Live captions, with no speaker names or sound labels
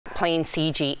playing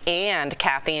Ciji and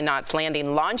Cathy in Knots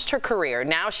Landing, launched her career.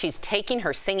 Now she's taking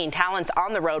her singing talents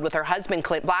on the road with her husband,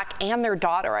 Clint Black, and their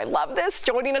daughter. I love this.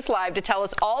 Joining us live to tell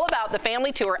us all about the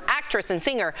family tour, actress and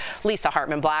singer Lisa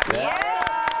Hartman Black.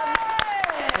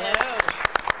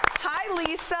 Hi,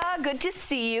 Lisa. Good to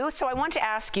see you. So I want to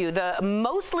ask you, the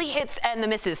Mostly Hits and the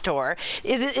Mrs. Tour,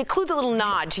 it includes a little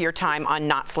nod to your time on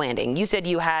Knots Landing. You said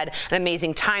you had an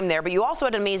amazing time there, but you also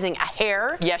had amazing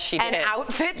hair and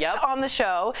outfits on the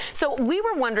show. So we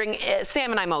were wondering,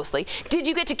 Sam and I mostly, did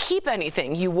you get to keep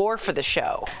anything you wore for the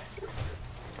show?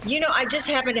 You know, I just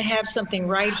happen to have something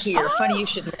right here. Oh. Funny you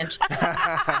should mention.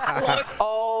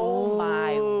 Oh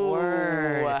my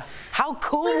word. How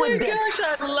cool would this be? Oh my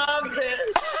gosh, I love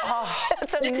this. Oh,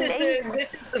 that's amazing.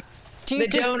 This is the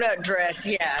donut dress,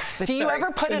 yeah. Do you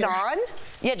ever put it on?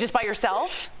 Yeah, just by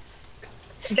yourself?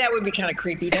 That would be kind of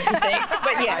creepy, don't you think?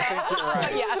 But yes.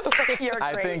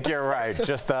 I think you're right.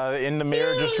 Just in the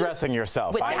mirror, just dressing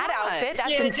yourself. With that outfit,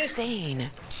 that's insane.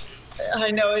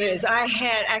 I know it is. I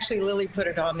had actually Lily put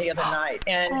it on the other night,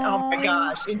 and oh my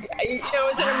gosh, it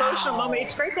was an emotional moment.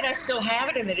 It's great that I still have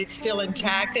it and that it's still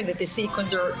intact and that the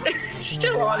sequins are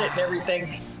still on it and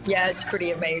everything. Yeah, it's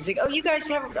pretty amazing. Oh, you guys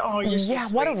have? Oh, you're so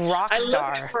sweet. What a rock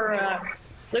star! I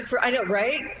looked for. I know,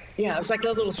 right? Yeah, it was like a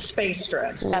little space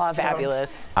dress. That's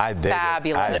fabulous. I dig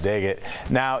it. I dig it.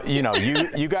 Now, you know,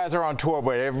 you guys are on tour,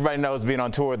 but everybody knows being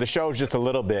on tour, the show's just a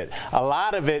little bit. A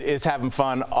lot of it is having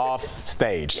fun off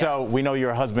stage. Yes. So we know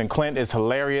your husband, Clint, is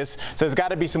hilarious. So there's got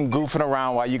to be some goofing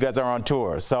around while you guys are on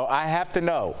tour. So I have to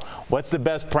know, what's the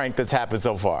best prank that's happened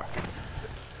so far?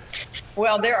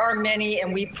 Well, there are many,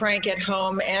 and we prank at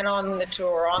home and on the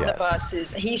tour, on the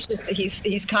buses.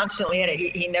 He's constantly at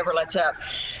it. He never lets up.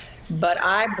 But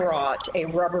I brought a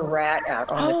rubber rat out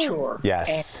on the tour.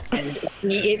 Yes. And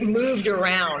it moved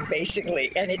around,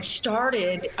 basically. And it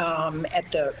started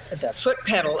at the foot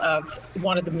pedal of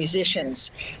one of the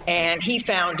musicians. And he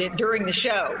found it during the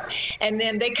show. And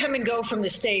then they come and go from the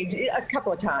stage a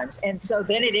couple of times. And so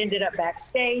then it ended up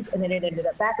backstage, and then it ended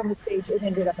up back on the stage. It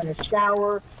ended up in a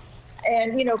shower.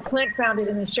 And, you know, Clint found it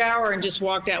in the shower and just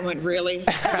walked out and went, really? You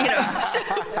know, so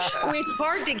it's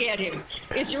hard to get him.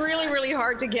 It's really, really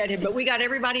hard to get him. But we got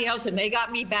everybody else, and they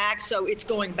got me back, so it's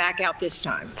going back out this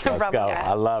time. Let's go.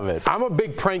 I love it. I'm a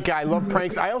big prank guy. I love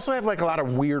pranks. I also have, like, a lot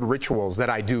of weird rituals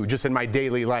that I do just in my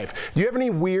daily life. Do you have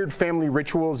any weird family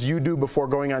rituals you do before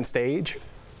going on stage?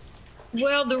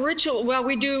 Well, the ritual,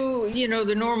 we do, you know,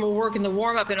 the normal work and the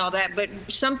warm-up and all that, but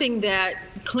something that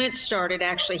Clint started,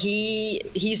 actually,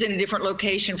 he's in a different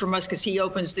location from us because he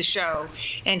opens the show,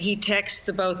 and he texts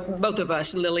both of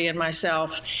us, Lily and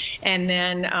myself, and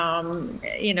then,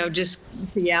 you know, just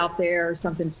be out there,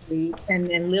 something sweet, and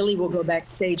then Lily will go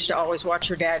backstage to always watch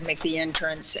her dad make the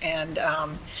entrance, and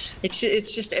it's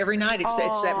just every night, it's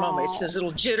that moment. It's those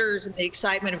little jitters and the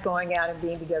excitement of going out and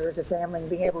being together as a family and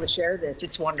being able to share this.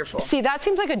 It's wonderful. See, that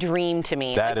seems like a dream to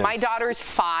me. Like, my daughter's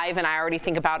 5, and I already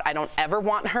think about I don't ever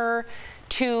want her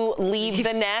to leave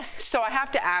the nest. So I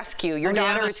have to ask you, your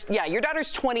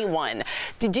daughter's 21.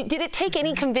 Did it take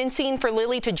any convincing for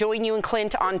Lily to join you and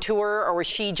Clint on tour, or was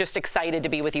she just excited to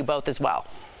be with you both as well?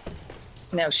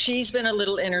 No, she's been a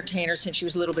little entertainer since she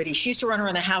was a little bitty. She used to run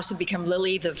around the house and become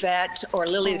Lily the vet or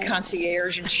Lily the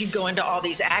concierge, and she'd go into all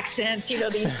these accents, you know,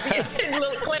 and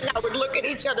little Clint and I would look at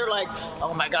each other like,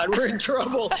 oh my God, we're in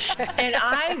trouble. And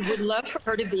I would love for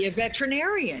her to be a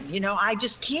veterinarian. You know,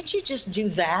 can't you just do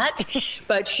that?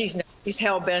 But she's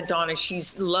hell-bent on it. She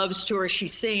loves tour. She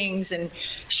sings, and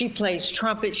she plays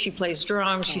trumpet. She plays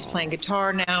drums. She's playing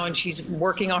guitar now, and she's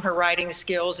working on her writing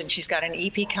skills, and she's got an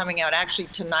EP coming out actually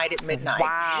tonight at midnight.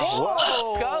 Wow.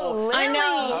 Whoa. Go, Lily. I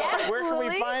know. Yes, where can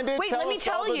we find it? Wait, let me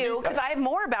tell you, because I have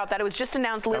more about that. It was just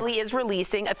announced Lily is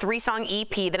releasing a 3-song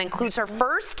EP that includes her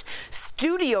first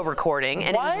studio recording,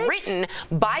 and it is written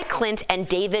by Clint and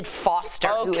David Foster,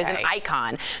 who is an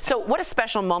icon. So what a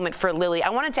special moment for Lily.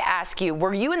 I wanted to ask you,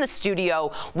 were you in the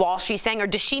studio while she sang, or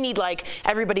does she need, like,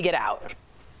 everybody get out?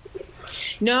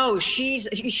 No, she's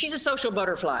a social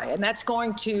butterfly, and that's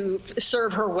going to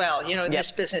serve her well, you know, in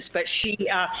this business. But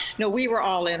no, we were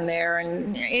all in there,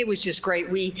 and it was just great.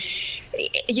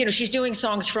 You know, she's doing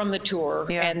songs from the tour,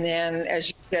 and then, as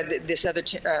you said, this other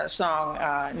song,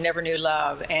 Never Knew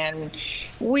Love, and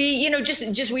we, you know,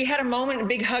 we had a moment, a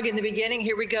big hug in the beginning.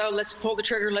 Here we go, let's pull the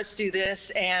trigger, let's do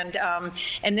this, and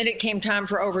then it came time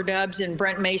for overdubs, and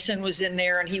Brent Mason was in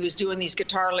there, and he was doing these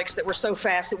guitar licks that were so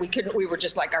fast that we were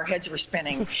just like, our heads were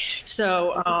spinning.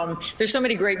 So there's so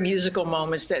many great musical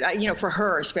moments that, you know, for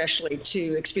her especially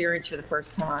to experience for the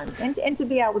first time, and to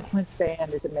be out with Clint's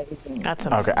band is amazing. That's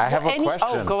amazing. Okay, I have a question.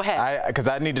 Oh, go ahead. Because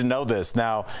I need to know this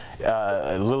now.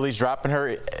 Lily's dropping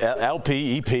her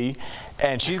LP, EP,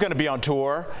 and she's going to be on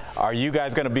tour. Are you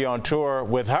guys going to be on tour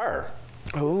with her?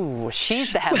 Ooh,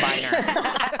 she's the headliner.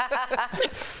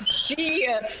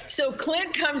 So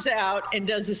Clint comes out and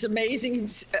does this amazing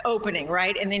opening,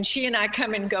 right? And then she and I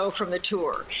come and go from the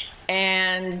tour.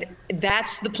 And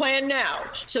that's the plan now.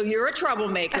 So you're a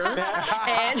troublemaker.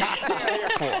 And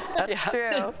that's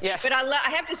true. Yes. But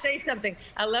I have to say something.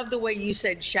 I love the way you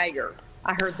said Shager.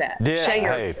 I heard that. Yeah,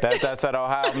 hey, that's that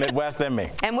Ohio Midwest in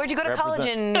me. And where'd you go to college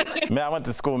in? Man, I went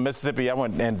to school in Mississippi. I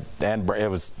went and it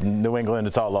was New England.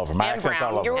 It's all over. My accent's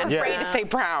all over. You were afraid to say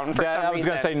Brown for some reason. I was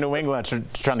going to say New England,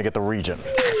 trying to get the region.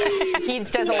 He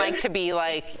doesn't like to be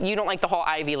like, you don't like the whole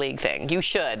Ivy League thing. You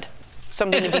should.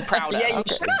 Something to be proud of. Yeah, you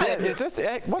should. Is this,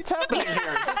 what's happening here?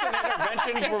 Is this an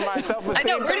intervention for my self-esteem? I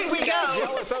know, where did we go?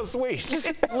 Jill is so sweet.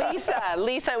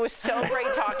 Lisa, it was so great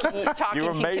talking to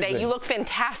you today. You look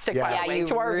fantastic, by the way.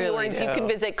 To our viewers, you can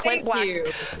visit Clint Black.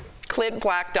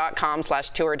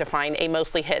 ClintBlack.com/tour to find a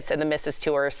Mostly Hits and the Mrs.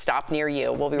 Tour stop near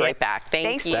you. We'll be right back.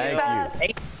 Thank you.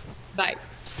 Thank you. Bye.